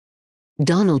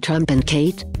Donald Trump and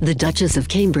Kate, the Duchess of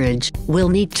Cambridge, will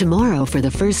meet tomorrow for the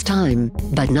first time,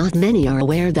 but not many are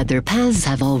aware that their paths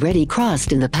have already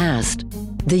crossed in the past.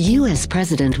 The US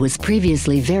president was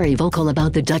previously very vocal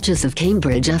about the Duchess of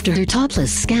Cambridge after her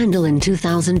topless scandal in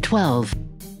 2012.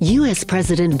 US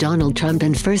President Donald Trump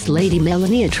and First Lady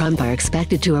Melania Trump are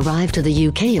expected to arrive to the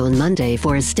UK on Monday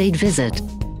for a state visit.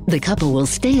 The couple will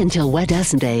stay until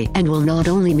Wednesday and will not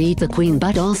only meet the Queen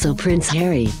but also Prince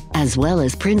Harry, as well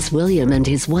as Prince William and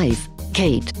his wife,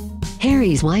 Kate.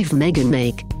 Harry's wife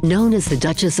Meghan, known as the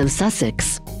Duchess of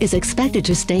Sussex, is expected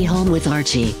to stay home with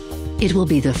Archie. It will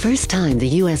be the first time the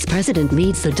US president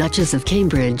meets the Duchess of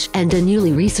Cambridge, and a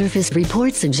newly resurfaced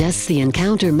report suggests the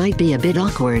encounter might be a bit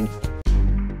awkward.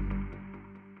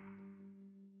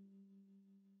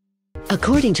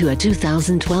 According to a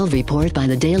 2012 report by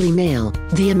the Daily Mail,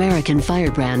 the American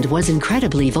firebrand was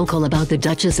incredibly vocal about the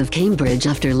Duchess of Cambridge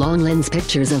after long lens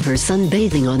pictures of her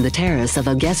sunbathing on the terrace of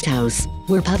a guest house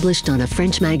were published on a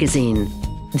French magazine.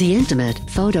 The intimate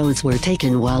photos were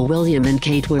taken while William and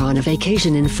Kate were on a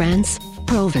vacation in France,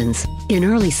 Provence, in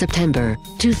early September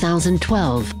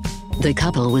 2012. The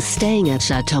couple was staying at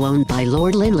chateau owned by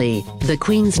Lord Linley, the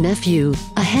Queen's nephew,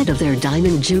 ahead of their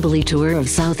Diamond Jubilee tour of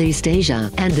Southeast Asia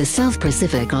and the South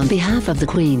Pacific on behalf of the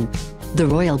Queen. The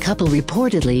royal couple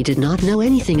reportedly did not know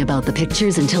anything about the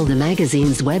pictures until the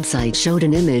magazine's website showed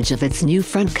an image of its new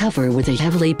front cover with a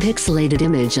heavily pixelated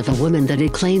image of a woman that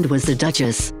it claimed was the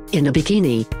Duchess, in a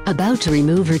bikini, about to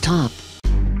remove her top.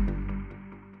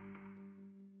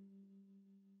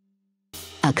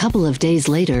 A couple of days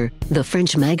later, the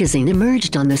French magazine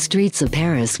emerged on the streets of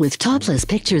Paris with topless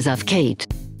pictures of Kate.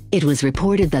 It was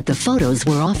reported that the photos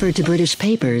were offered to British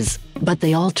papers, but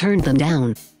they all turned them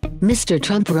down. Mr.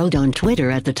 Trump wrote on Twitter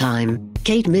at the time,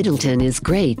 "Kate Middleton is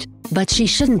great, but she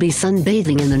shouldn't be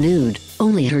sunbathing in the nude,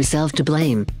 only herself to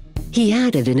blame." He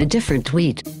added in a different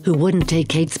tweet, "Who wouldn't take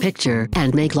Kate's picture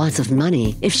and make lots of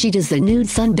money if she does the nude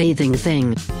sunbathing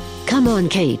thing? Come on,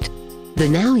 Kate." The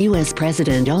now US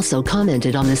president also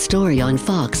commented on the story on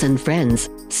Fox and Friends,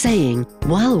 saying,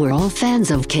 "While we're all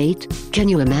fans of Kate, can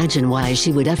you imagine why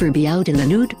she would ever be out in the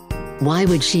nude? Why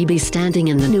would she be standing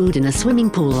in the nude in a swimming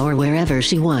pool or wherever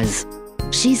she was?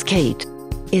 She's Kate.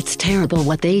 It's terrible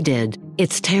what they did,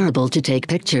 it's terrible to take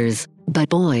pictures, but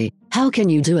boy, how can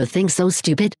you do a thing so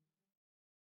stupid?"